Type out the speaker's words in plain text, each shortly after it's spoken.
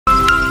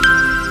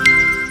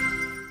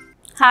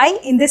Hi,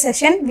 in this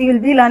session we will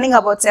be learning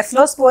about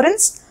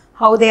cephalosporins,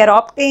 how they are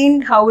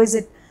obtained, how is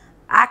it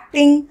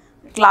acting,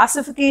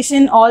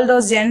 classification, all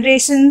those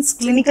generations,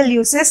 clinical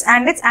uses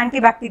and its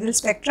antibacterial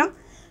spectrum.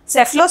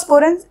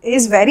 Cephalosporin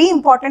is very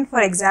important for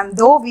exam,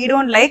 though we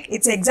don't like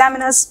its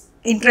examiner's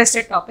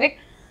interested topic.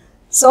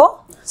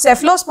 So,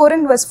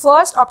 cephalosporin was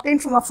first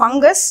obtained from a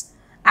fungus,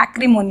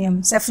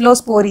 Acremonium,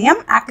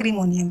 Cephalosporium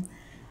acremonium.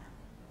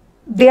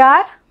 They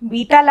are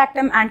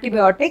beta-lactam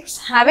antibiotics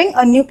having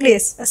a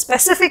nucleus, a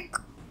specific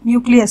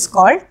nucleus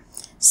called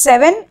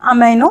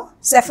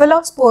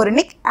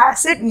 7-amino-cephalosporinic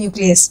acid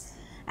nucleus,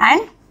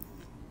 and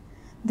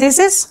this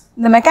is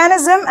the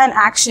mechanism and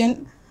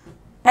action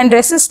and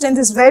resistance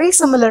is very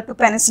similar to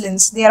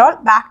penicillins. They are all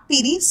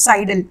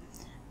bactericidal,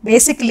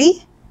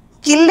 basically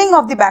killing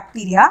of the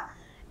bacteria,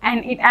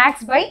 and it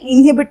acts by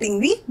inhibiting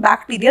the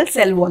bacterial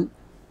cell wall.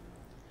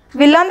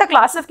 We'll learn the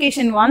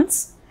classification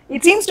once.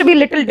 It seems to be a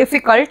little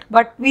difficult,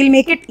 but we'll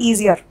make it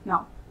easier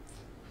now.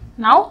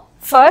 Now,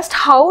 first,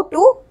 how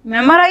to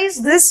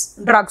memorize these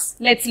drugs?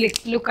 Let's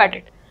look at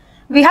it.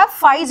 We have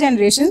 5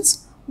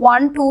 generations,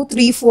 1, 2,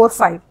 3, 4,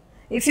 5.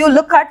 If you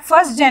look at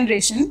first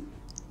generation,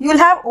 you will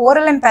have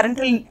oral and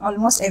parenteral in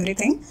almost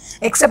everything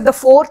except the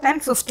 4th and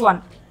 5th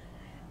one.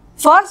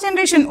 First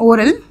generation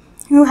oral,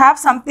 you have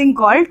something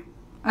called,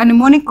 a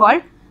mnemonic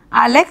called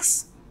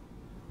Alex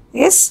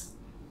is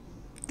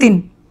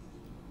thin.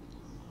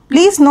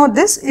 Please note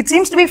this, it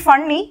seems to be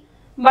funny,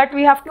 but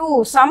we have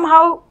to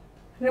somehow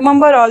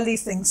remember all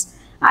these things.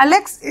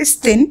 Alex is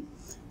thin.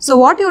 So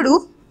what you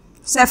do?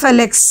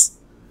 Cephalex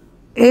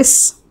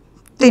is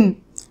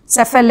thin.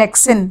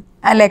 Cephalexin,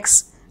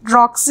 Alex.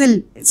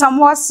 Droxyl,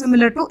 somewhat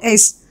similar to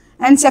S.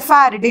 And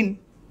cefaridin,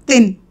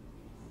 thin.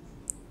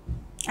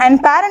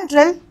 And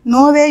parenteral,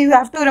 nowhere you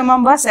have to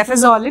remember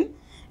cefazolin.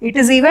 It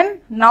is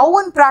even now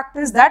in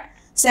practice that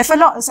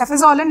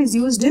cefazolin is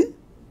used in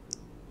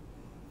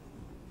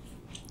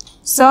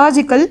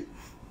surgical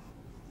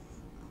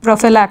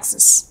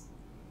prophylaxis.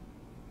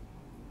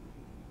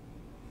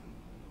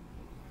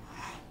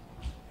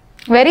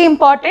 Very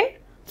important,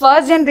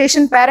 first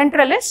generation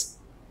parenteral is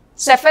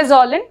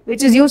cefazolin,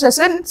 which is used as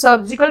a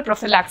surgical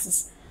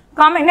prophylaxis.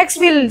 Coming next,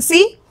 we will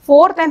see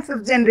 4th and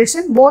 5th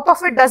generation. Both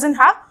of it doesn't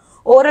have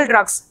oral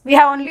drugs. We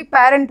have only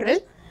parenteral.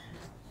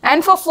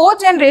 And for 4th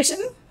generation,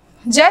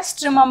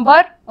 just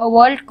remember a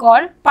word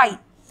called pi.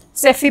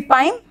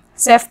 Cefepime,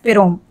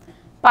 cefpirome.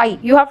 Pi.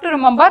 You have to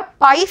remember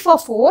pi for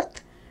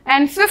 4th,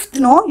 and 5th,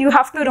 no, you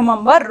have to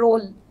remember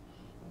roll.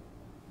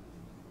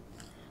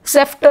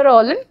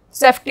 Ceftarolin,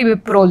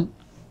 ceftibiprole.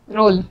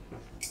 Roll.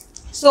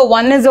 So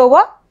 1 is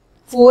over,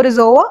 4 is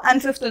over,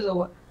 and 5th is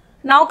over.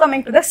 Now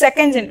coming to the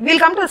second generation. We'll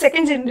come to the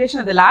second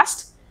generation at the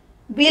last.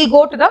 We'll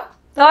go to the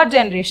 3rd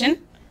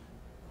generation.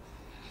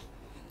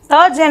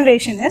 3rd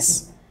generation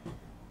is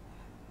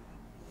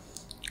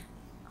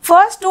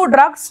first 2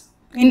 drugs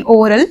in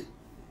oral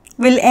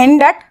will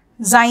end at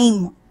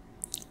zyme.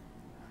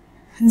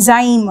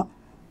 Zyme.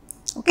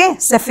 Okay,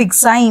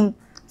 cefixime,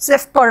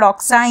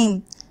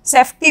 cefpodoxime,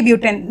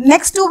 ceftibuten.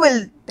 Next 2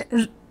 will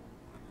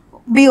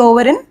be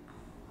over in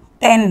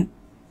 10.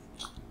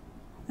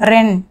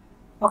 Ren.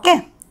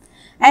 Okay.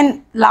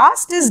 And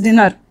last is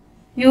dinner.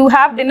 You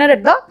have dinner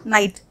at the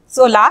night.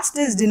 So last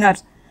is dinner.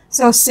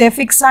 So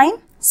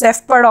cefixime,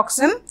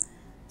 cefpodoxime,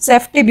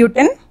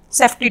 ceftibuten,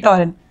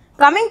 ceftitorin.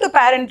 Coming to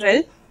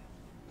parenteral,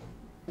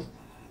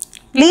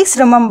 please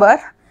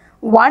remember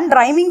one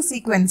rhyming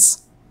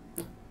sequence.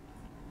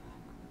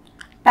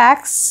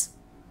 Tax,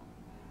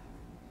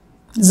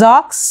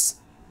 Zox,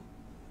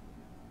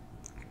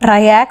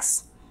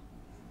 Triax,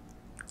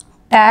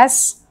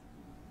 Tas,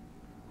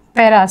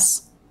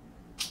 Paras.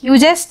 You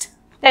just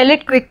tell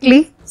it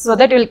quickly so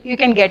that you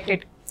can get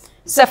it.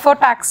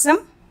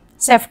 Cefotaxime,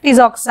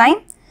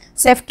 ceftizoxime,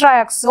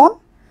 ceftriaxone,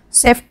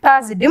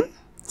 ceftazidime,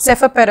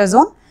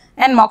 cefoperazone,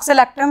 and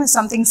moxilactam is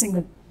something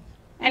single.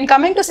 And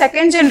coming to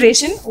second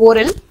generation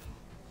oral,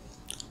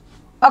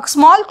 a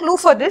small clue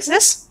for this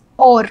is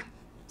or,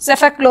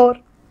 cefaclor.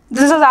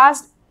 This is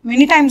asked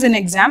many times in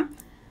exam.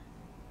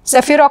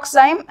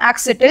 Cefuroxime,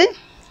 acetyl,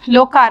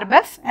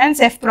 locarbef, and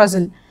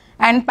cefprozil.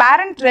 And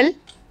parenteral,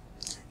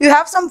 you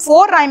have some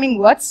 4 rhyming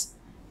words.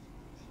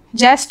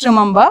 Just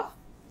remember,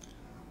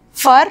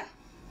 fur,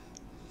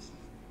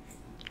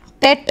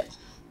 tet,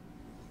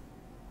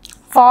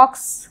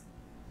 fox,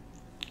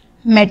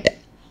 met.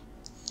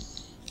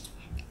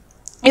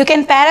 You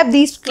can pair up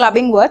these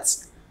clubbing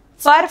words.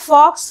 Fur,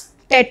 fox,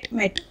 tet,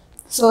 met.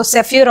 So,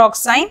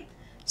 cefuroxime,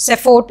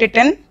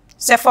 cefotitin,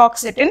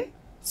 cefoxitin,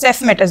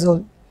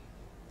 cefmetazole.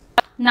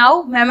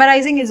 Now,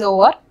 memorizing is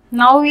over.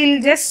 Now, we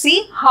will just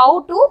see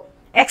how to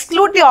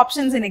exclude the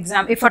options in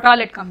exam, if at all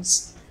it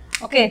comes.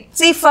 Okay,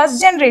 see, first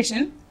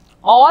generation,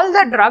 all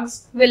the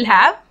drugs will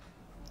have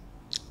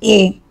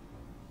A.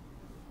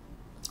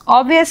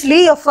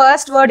 Obviously, your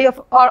first word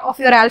of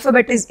your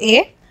alphabet is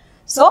A.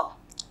 So,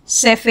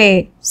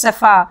 Cephe,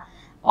 Cepha,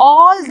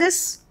 all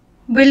this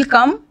will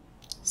come,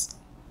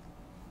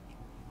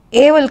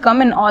 A will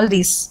come in all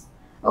these.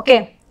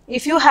 Okay,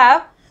 if you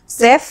have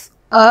Ceph,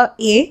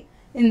 A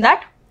in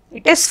that,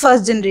 it is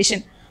first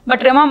generation.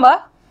 But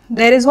remember,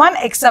 there is one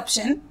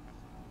exception,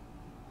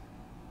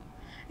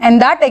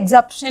 and that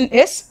exception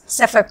is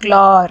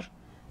cefaclor,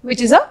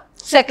 which is a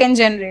second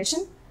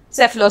generation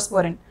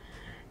cephalosporin.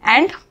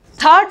 And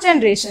third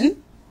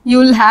generation, you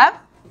will have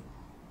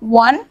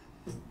 1,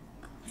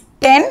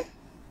 10,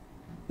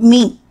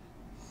 Me.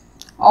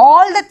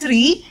 All the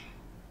three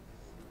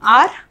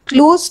are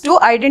clues to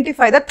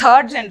identify the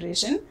third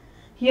generation.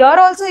 Here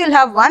also you will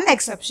have one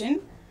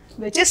exception,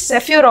 which is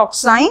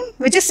cefuroxime,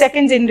 which is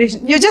second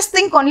generation. You just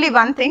think only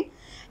one thing.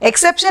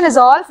 Exception is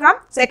all from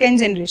second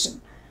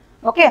generation.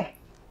 Okay.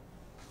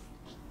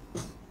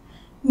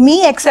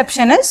 Me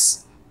exception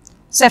is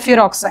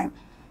cefuroxime.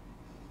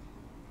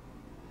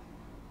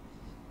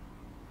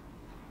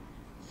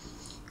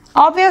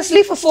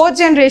 Obviously, for fourth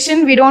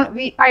generation,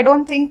 I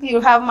don't think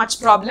you have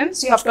much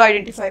problems. You have to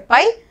identify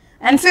pi,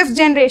 and fifth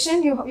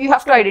generation, you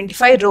have to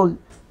identify role.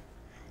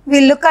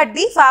 We'll look at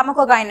the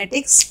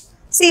pharmacokinetics.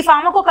 See,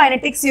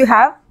 pharmacokinetics, you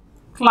have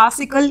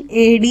classical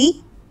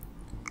ADME,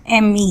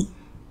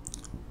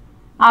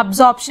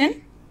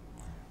 absorption.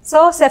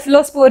 So,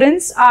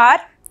 cephalosporins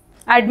are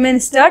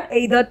administered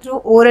either through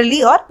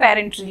orally or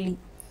parenterally,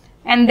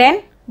 and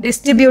then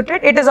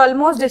distributed. It is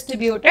almost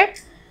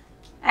distributed,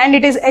 and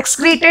it is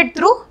excreted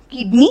through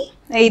kidney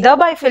either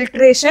by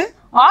filtration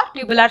or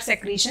tubular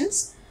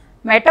secretions.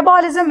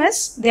 Metabolism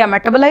is they are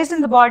metabolized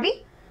in the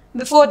body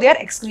before their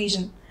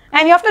excretion.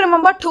 And you have to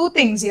remember two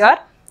things here.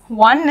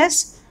 One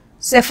is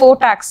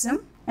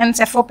cefotaxime and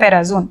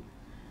cefoperazone.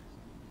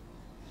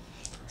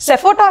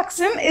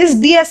 Cefotaxime is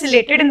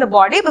deacylated in the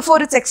body before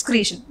its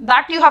excretion.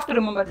 That you have to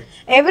remember.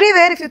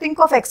 Everywhere if you think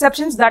of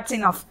exceptions, that's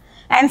enough.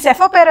 And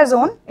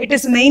cefoperazone, it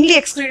is mainly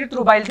excreted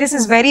through bile. This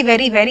is very,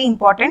 very, very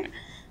important.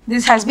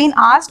 This has been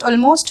asked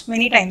almost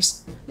many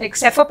times. Like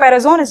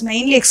cefoperazone is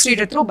mainly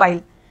excreted through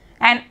bile.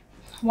 And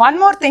one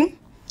more thing,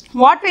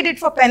 what we did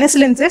for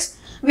penicillins is,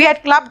 we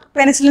had clubbed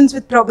penicillins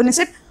with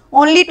probenecid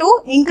only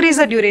to increase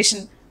the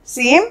duration.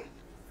 Same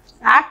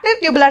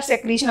active tubular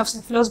secretion of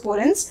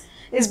cephalosporins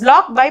is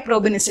blocked by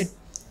probenecid.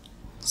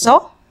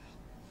 So,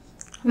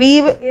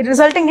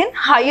 resulting in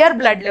higher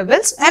blood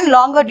levels and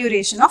longer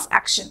duration of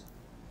action.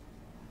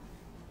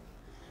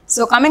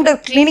 So, coming to the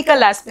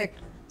clinical aspect.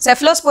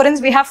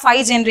 Cephalosporins, we have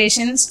 5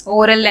 generations,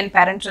 oral and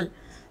parenteral.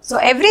 So,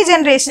 every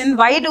generation,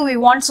 why do we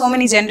want so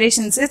many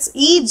generations? It's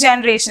each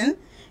generation,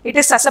 it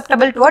is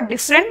susceptible to a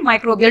different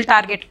microbial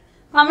target.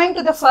 Coming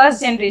to the first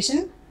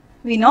generation,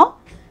 we know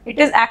it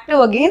is active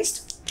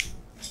against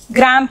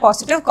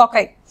gram-positive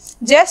cocci.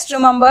 Just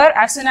remember,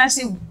 as soon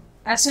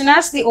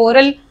as the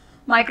oral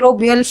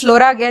microbial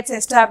flora gets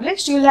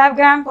established, you will have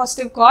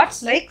gram-positive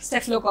cots like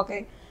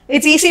staphylococci.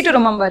 It's easy to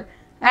remember.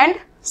 And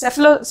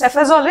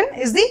cefazolin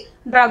is the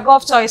drug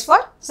of choice for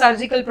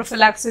surgical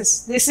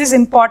prophylaxis. This is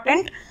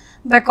important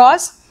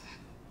because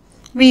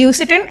we use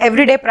it in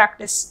everyday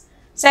practice.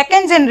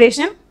 Second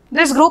generation,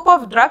 this group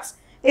of drugs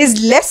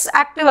is less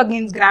active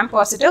against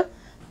gram-positive,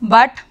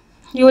 but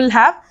you will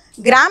have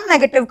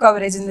gram-negative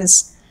coverage in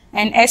this.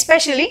 And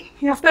especially,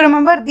 you have to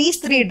remember these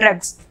 3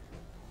 drugs: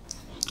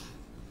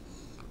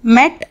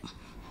 MET,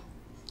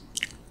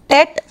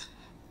 TET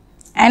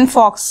and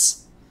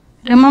FOX.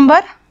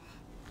 Remember,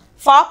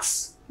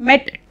 FOX,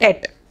 MET,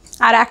 TET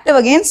are active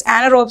against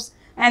anaerobes,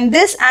 and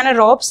these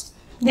anaerobes,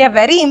 they are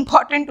very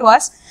important to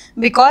us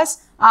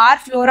because our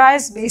flora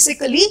is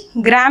basically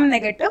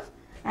gram-negative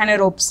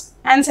anaerobes.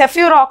 And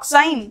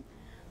cefuroxime,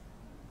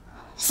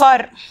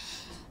 fur.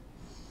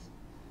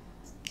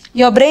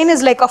 Your brain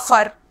is like a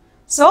fur.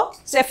 So,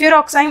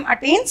 cefuroxime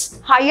attains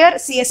higher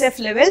CSF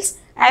levels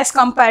as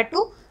compared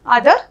to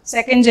other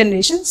second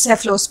generation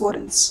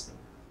cephalosporins.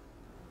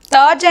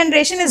 Third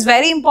generation is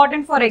very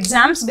important for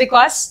exams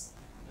because,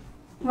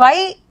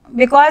 why?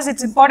 Because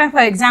it's important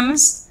for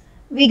exams,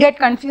 we get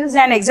confused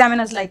and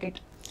examiners like it.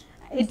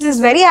 It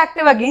is very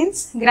active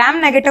against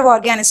gram-negative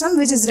organism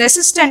which is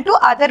resistant to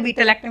other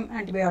beta-lactam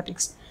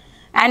antibiotics.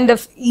 And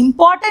the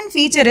important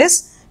feature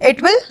is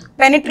it will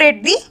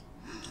penetrate the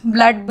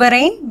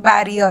blood-brain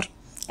barrier,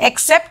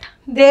 except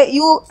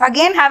you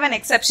again have an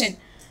exception,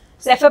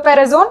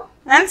 cefoperazone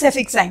and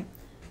cefixime.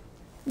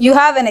 You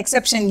have an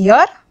exception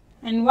here,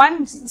 and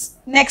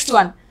next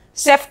one,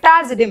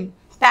 ceftazidime,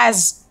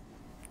 Taz,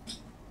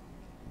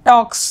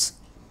 Tox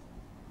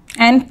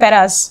and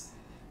Peraz.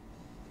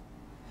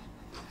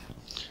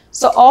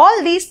 So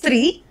all these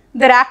 3,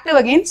 they are active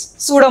against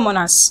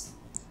Pseudomonas.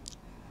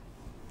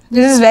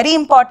 This is very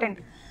important.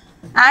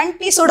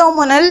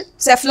 Anti-pseudomonal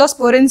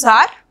cephalosporins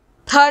are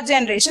third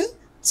generation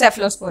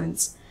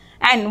cephalosporins.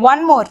 And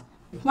one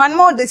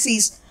more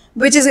disease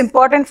which is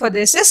important for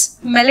this is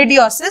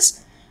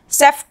melioidosis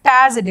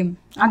ceftazidime.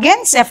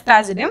 Again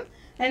ceftazidime,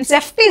 and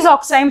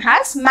ceftriaxone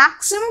has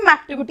maximum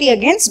activity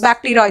against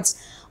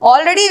bacteroids.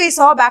 Already we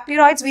saw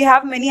bacteroids, we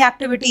have many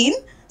activity in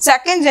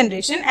second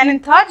generation, and in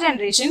third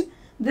generation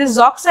this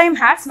zoxime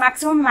has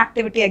maximum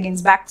activity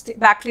against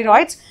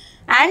bacteroids.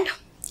 And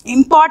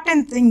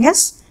important thing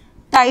is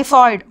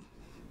typhoid.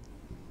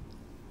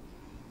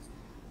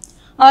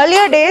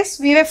 Earlier days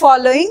we were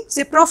following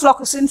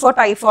ciprofloxacin for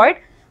typhoid,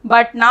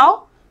 but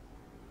now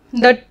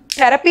the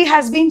therapy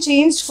has been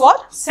changed for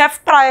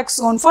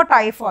ceftriaxone for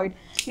typhoid.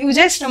 You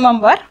just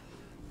remember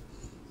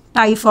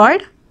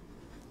typhoid,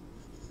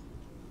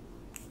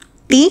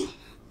 T,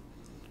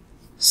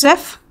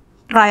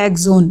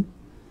 ceftriaxone.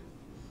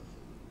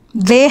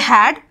 They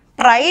had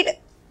tried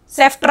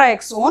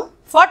ceftriaxone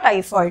for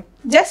typhoid.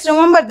 Just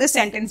remember this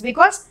sentence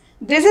because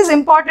this is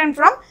important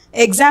from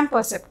exam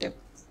perspective.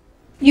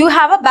 You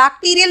have a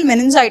bacterial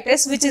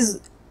meningitis which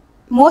is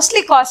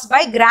mostly caused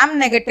by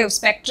gram-negative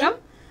spectrum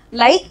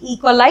like E.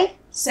 coli,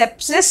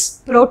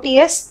 sepsis,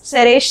 proteus,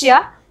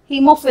 serratia,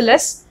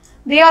 Haemophilus.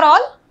 They are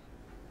all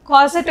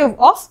causative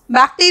of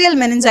bacterial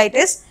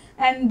meningitis,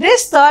 and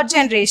this third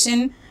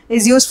generation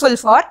is useful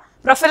for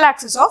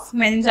prophylaxis of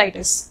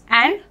meningitis.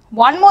 And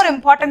one more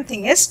important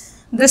thing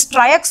is this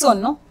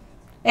triaxone. No?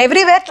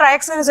 Everywhere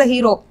triaxone is a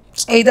hero,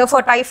 either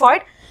for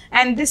typhoid,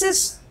 and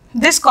this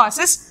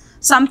causes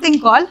something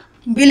called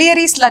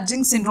biliary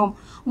sludging syndrome.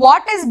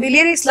 What is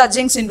biliary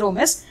sludging syndrome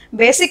is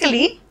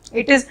basically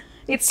it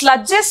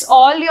sludges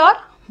all your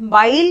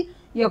bile,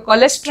 your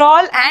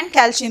cholesterol and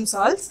calcium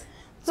salts.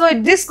 So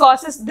this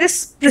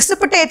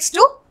precipitates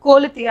to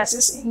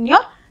cholelithiasis in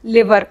your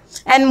liver,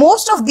 and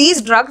most of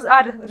these drugs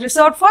are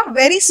reserved for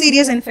very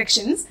serious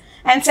infections,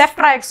 and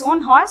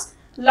ceftriaxone has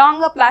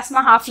longer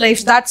plasma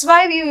half-life. That's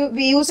why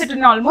we use it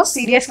in almost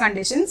serious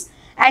conditions.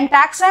 And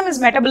taxime is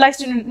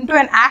metabolized into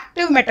an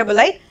active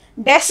metabolite,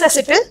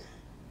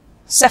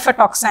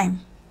 desacetylcefatoxime.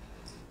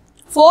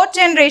 Fourth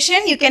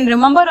generation, you can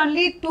remember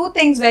only two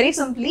things very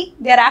simply.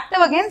 They are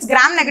active against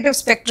gram-negative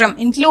spectrum,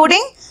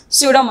 including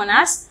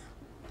Pseudomonas,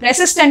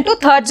 resistant to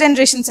third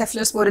generation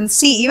cephalosporins.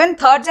 See, even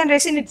third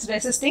generation it's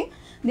resisting.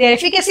 Their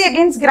efficacy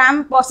against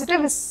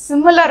gram-positive is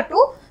similar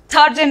to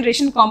third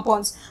generation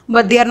compounds,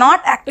 but they are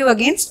not active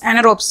against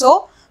anaerobes.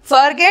 So,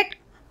 forget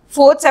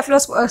fourth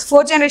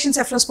generation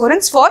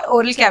cephalosporins for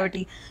oral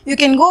cavity. You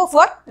can go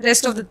for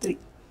rest of the three.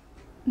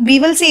 We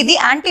will see the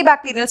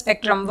antibacterial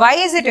spectrum. Why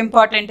is it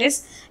important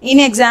is in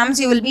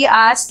exams you will be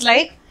asked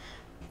like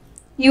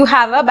you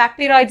have a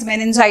bacteroides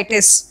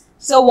meningitis.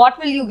 So what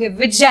will you give?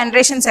 Which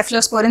generation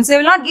cephalosporins? They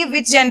will not give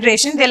which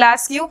generation. They will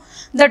ask you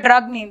the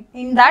drug name.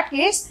 In that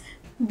case,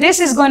 this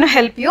is going to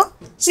help you.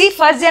 See,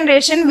 first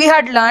generation we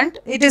had learnt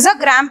it is a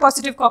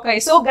gram-positive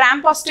cocci. So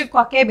gram-positive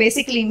cocci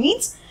basically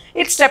means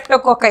it's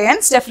streptococci and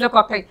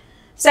staphylococci.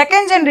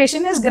 Second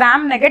generation is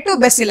gram-negative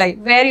bacilli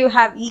where you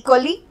have E.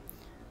 coli,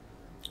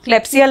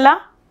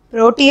 Klebsiella,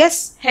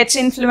 Proteus, H.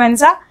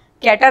 influenza,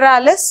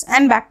 Catarrhalis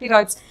and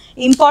bacteroids.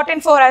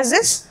 Important for us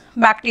is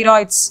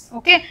bacteroids.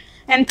 Okay.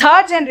 And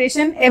third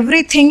generation,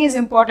 everything is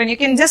important. You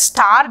can just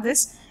star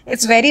this.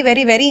 It's very,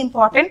 very, very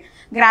important.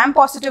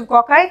 Gram-positive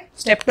cocci,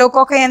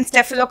 streptococci and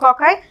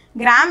staphylococci.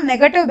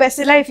 Gram-negative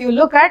bacilli, if you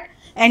look at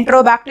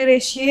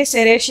Enterobacteriaceae,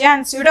 Serratia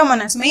and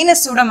Pseudomonas. Main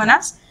is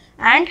Pseudomonas.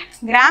 And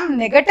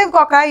gram-negative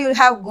cocci, you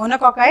have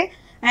gonococci.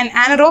 And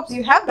anaerobes,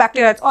 you have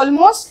bacteria.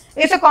 Almost,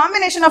 it's a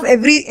combination of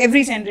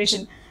every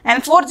generation.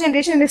 And fourth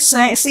generation is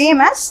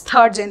same as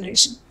third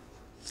generation.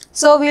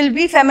 So, we will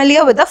be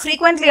familiar with the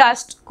frequently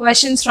asked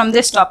questions from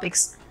these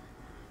topics.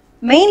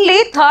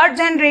 Mainly, third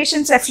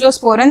generation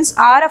cephalosporins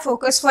are a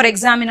focus for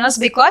examiners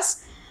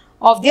because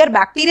of their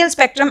bacterial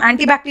spectrum,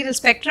 antibacterial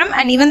spectrum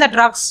and even the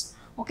drugs.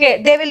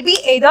 Okay, they will be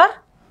either,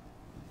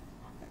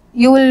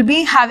 you will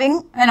be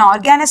having an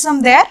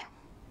organism there,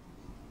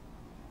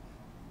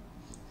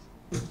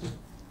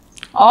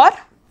 or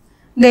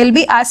they will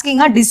be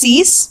asking a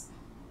disease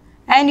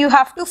and you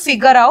have to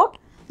figure out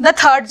the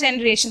third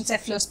generation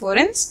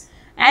cephalosporins.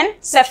 And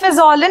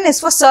cefazolin is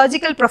for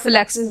surgical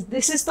prophylaxis.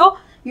 This is the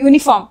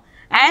uniform.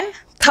 And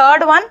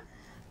third one,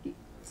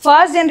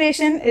 first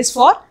generation is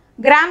for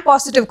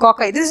gram-positive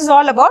cocci. This is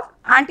all about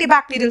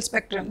antibacterial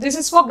spectrum. This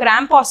is for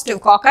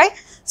gram-positive cocci.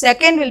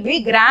 Second will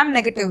be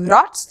gram-negative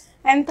rots.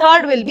 And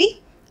third will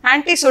be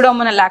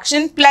anti-pseudomonal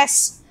action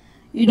plus,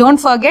 you don't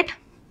forget,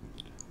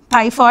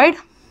 typhoid,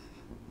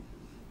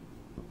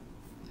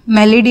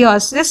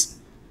 melidiosis,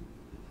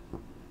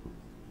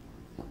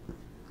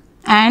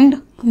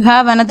 and you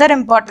have another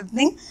important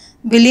thing,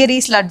 biliary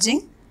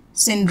sludging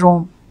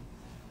syndrome.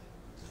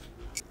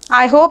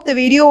 I hope the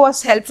video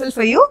was helpful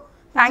for you.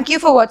 Thank you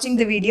for watching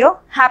the video.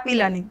 Happy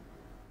learning.